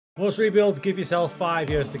Most rebuilds give yourself 5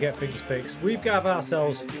 years to get things fixed. We've got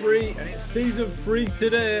ourselves 3 and it's season 3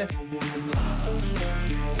 today.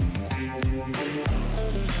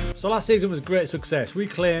 So last season was a great success. We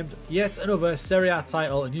claimed yet another Serie A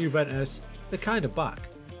title and Juventus, they're kind of back.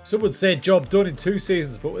 Some would say job done in 2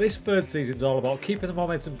 seasons, but this 3rd season is all about keeping the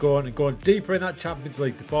momentum going and going deeper in that Champions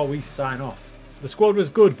League before we sign off. The squad was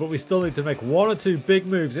good, but we still need to make 1 or 2 big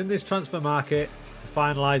moves in this transfer market to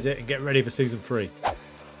finalise it and get ready for season 3.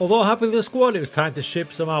 Although happy with the squad, it was time to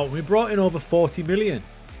ship some out. We brought in over 40 million.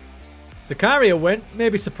 Zakaria went,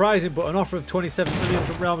 maybe surprising, but an offer of 27 million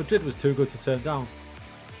from Real Madrid was too good to turn down.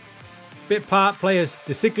 Bit part players,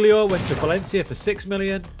 De Siglio went to Valencia for 6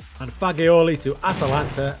 million and Fagioli to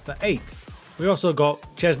Atalanta for 8. We also got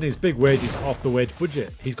Chesney's big wages off the wage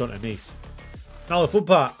budget. He's gone to Nice. Now the fun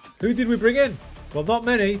part. Who did we bring in? Well, not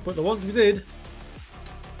many, but the ones we did.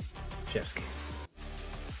 Chef's kiss.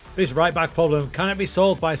 This right back problem cannot be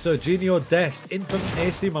solved by Serginho Dest in from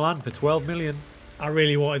AC Milan for 12 million. I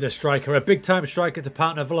really wanted a striker, a big time striker to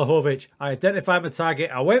partner Vlahovic. I identified my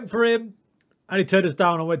target, I went for him, and he turned us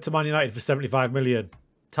down and went to Man United for 75 million.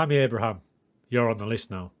 Tammy Abraham, you're on the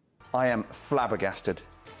list now. I am flabbergasted.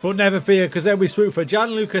 But never fear, because then we swooped for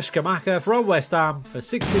Gianluca Scamacca from West Ham for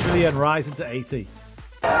 60 million, rising to 80.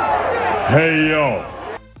 Hey yo!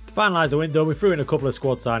 To finalise the window, we threw in a couple of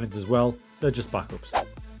squad signings as well. They're just backups.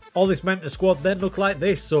 All this meant the squad then looked like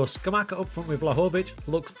this, so Scamacca up front with Vlahovic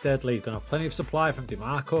looks deadly. He's going to have plenty of supply from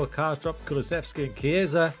DiMarco, Karsdorp, Kulusevski and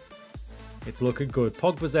Chiesa. It's looking good.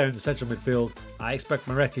 Pogba's there in the central midfield. I expect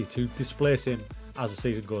Moretti to displace him as the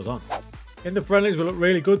season goes on. In the friendlies we look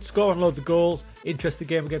really good, scoring loads of goals. Interesting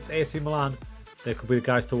game against AC Milan. They could be the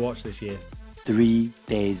guys to watch this year. 3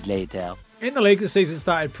 days later. In the league, the season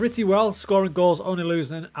started pretty well, scoring goals, only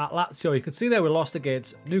losing at Lazio. You can see there we lost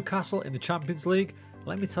against Newcastle in the Champions League.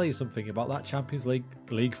 Let me tell you something about that Champions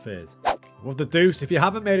League phase. With the deuce, if you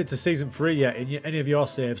haven't made it to season 3 yet in any of your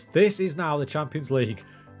saves, this is now the Champions League.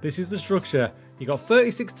 This is the structure. You got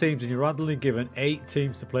 36 teams and you're randomly given 8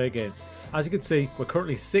 teams to play against. As you can see, we're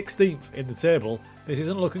currently 16th in the table. This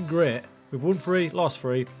isn't looking great. We've won 3, lost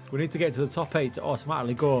 3. We need to get to the top 8 to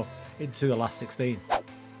automatically go into the last 16.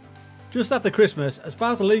 Just after Christmas, as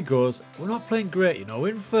far as the league goes, we're not playing great, you know.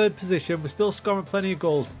 We're in 3rd position, we're still scoring plenty of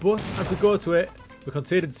goals, but as we go to it, we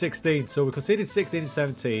conceded 16, so we conceded 16 and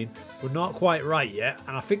 17. We're not quite right yet,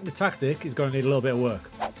 and I think the tactic is going to need a little bit of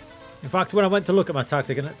work. In fact, when I went to look at my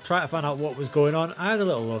tactic and try to find out what was going on, I had a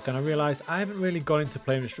little look and I realised I haven't really gone into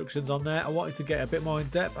playing instructions on there. I wanted to get a bit more in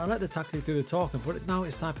depth. I let the tactic do the talking, but now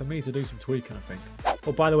it's time for me to do some tweaking, I think.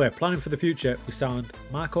 Oh, by the way, planning for the future, we signed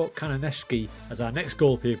Marco Kananeski as our next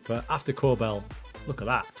goalkeeper after Kobel. Look at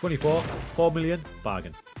that, 24, 4 million,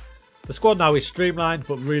 bargain. The squad now is streamlined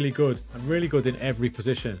but really good, and really good in every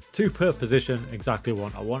position. 2 per position, exactly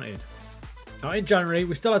what I wanted. Now in January,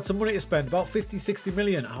 we still had some money to spend, about 50-60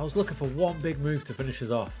 million. I was looking for one big move to finish us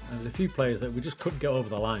off, and there's a few players that we just couldn't get over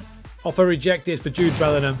the line. Offer rejected for Jude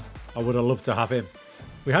Bellingham. I would have loved to have him.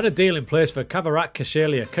 We had a deal in place for Kvarat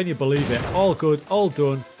Kvaratskhelia, can you believe it? All good, all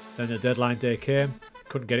done. Then the deadline day came,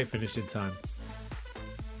 couldn't get it finished in time.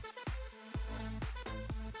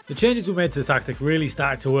 The changes we made to the tactic really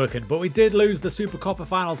started to work in, but we did lose the Supercoppa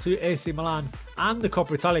final to AC Milan and the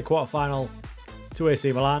Coppa Italia quarter-final to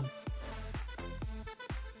AC Milan.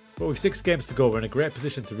 But with 6 games to go, we're in a great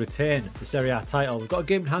position to retain the Serie A title. We've got a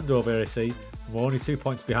game in hand over AC, and we're only 2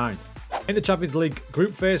 points behind. In the Champions League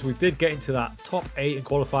group phase, we did get into that top 8 and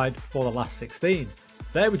qualified for the last 16.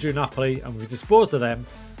 There we drew Napoli, and we disposed of them.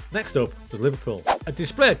 Next up was Liverpool. A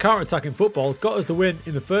display of counter-attacking football got us the win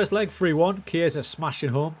in the first leg, 3-1. Chiesa smashing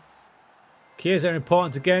home. Chiesa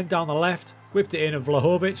important again down the left. Whipped it in and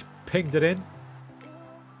Vlahovic pinged it in.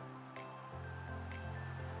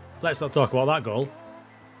 Let's not talk about that goal.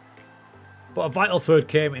 But a vital third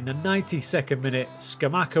came in the 92nd minute.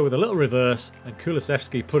 Scamacca with a little reverse and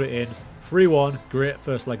Kulusevski put it in. 3-1, great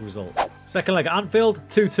first leg result. Second leg at Anfield,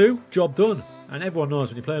 2-2, job done. And everyone knows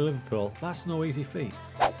when you play Liverpool, that's no easy feat.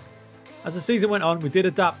 As the season went on, we did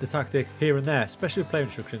adapt the tactic here and there, especially with player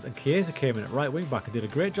instructions, and Chiesa came in at right wing back and did a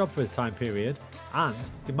great job for the time period. And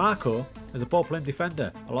DiMarco, as a ball playing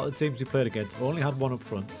defender, a lot of the teams we played against only had one up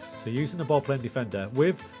front, so using the ball playing defender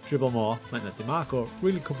with dribble more meant that DiMarco,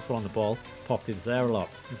 really comfortable on the ball, popped into there a lot.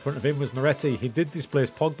 In front of him was Moretti. He did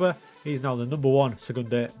displace Pogba. He's now the #1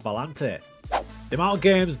 Seconde Volante. The amount of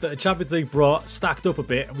games that the Champions League brought stacked up a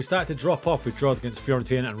bit, and we started to drop off with draws against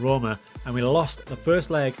Fiorentina and Roma, and we lost the first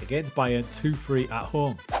leg against Bayern 2-3 at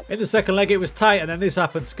home. In the second leg it was tight, and then this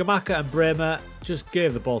happened. Scamacca and Bremer just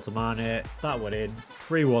gave the ball to Mane. That went in.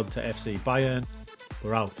 3-1 to FC Bayern.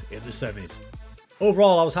 We're out in the semis.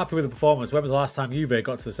 Overall, I was happy with the performance. When was the last time Juve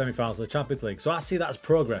got to the semi-finals of the Champions League? So I see that as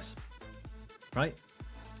progress, right?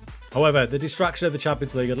 However, the distraction of the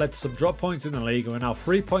Champions League had led to some drop points in the league, and we're now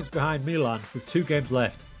 3 points behind Milan with 2 games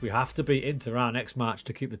left. We have to beat Inter our next match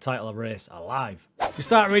to keep the title race alive. We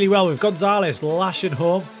start really well with Gonzalez lashing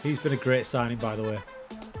home. He's been a great signing, by the way.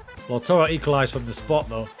 Lautaro equalised from the spot,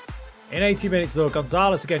 though. In 80 minutes, though,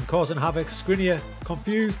 Gonzalez again causing havoc. Skriniar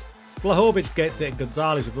confused. Vlahovic gets it, and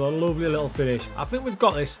Gonzalez with a lovely little finish. I think we've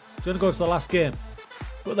got this. It's going to go to the last game.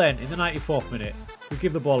 But then, in the 94th minute, we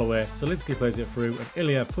give the ball away. Zielinski plays it through, and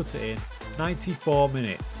Ilya puts it in. 94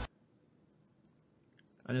 minutes.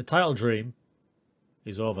 And the title dream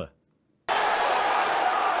is over.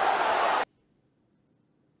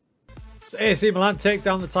 So AC Milan take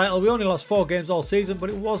down the title. We only lost 4 games all season, but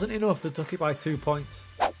it wasn't enough. They took it by 2 points.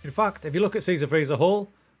 In fact, if you look at season 3 as a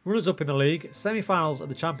whole, runners up in the league, semi-finals of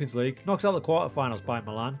the Champions League, knocks out the quarter-finals by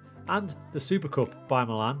Milan, and the Super Cup by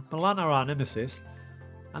Milan. Milan are our nemesis,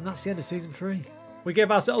 and that's the end of season 3. We gave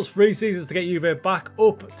ourselves 3 seasons to get Juve back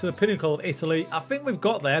up to the pinnacle of Italy. I think we've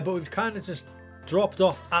got there, but we've kind of just dropped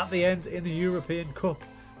off at the end in the European Cup.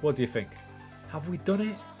 What do you think? Have we done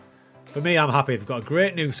it? For me, I'm happy. They've got a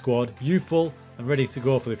great new squad, youthful and ready to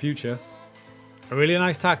go for the future. A really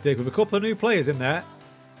nice tactic with a couple of new players in there.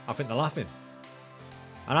 I think they're laughing.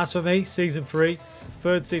 And as for me, season 3, the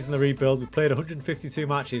 3rd season of the rebuild, we played 152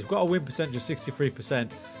 matches. We've got a win percentage of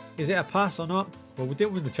 63%. Is it a pass or not? Well, we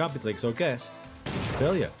didn't win the Champions League, so I guess it's a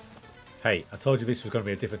failure. Hey, I told you this was going to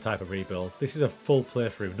be a different type of rebuild. This is a full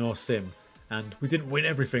playthrough, no sim. And we didn't win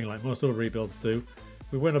everything like most other rebuilds do.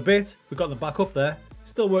 We won a bit, we got them back up there.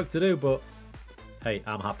 Still work to do, but hey,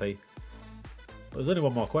 I'm happy. But there's only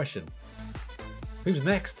one more question. Who's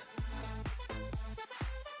next?